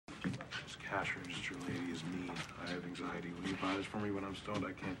cash register lady is mean. I have anxiety. Will you buy this for me? When I'm stoned,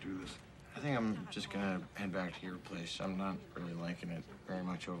 I can't do this. I think I'm just gonna head back to your place. I'm not really liking it very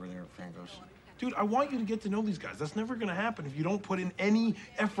much over there at Franco's. Dude, I want you to get to know these guys. That's never gonna happen if you don't put in any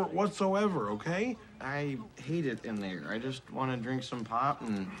effort whatsoever, okay? I hate it in there. I just want to drink some pop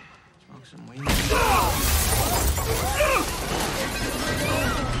and smoke some weed.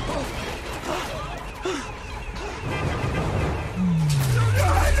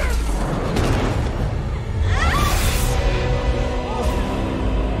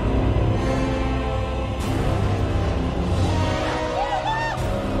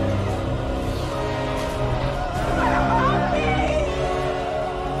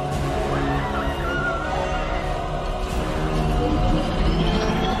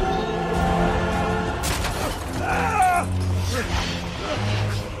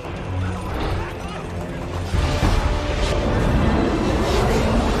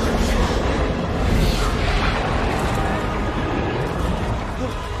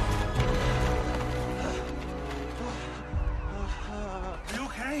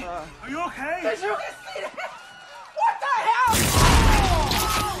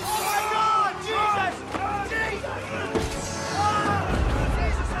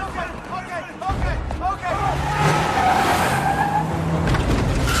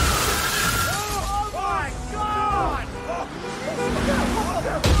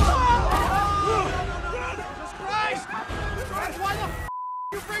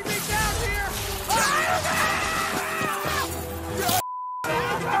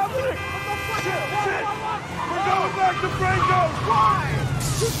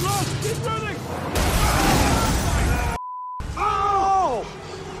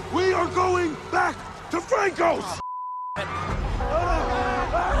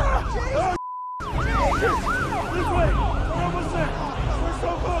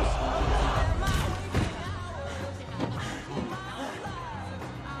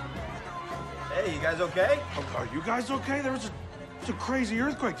 Okay? Are you guys okay? There was a crazy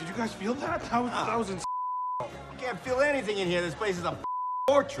earthquake. Did you guys feel that? That was insane. You can't feel anything in here. This place is a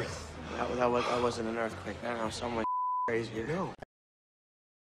fortress. That wasn't an earthquake. I don't know, someone crazy. No.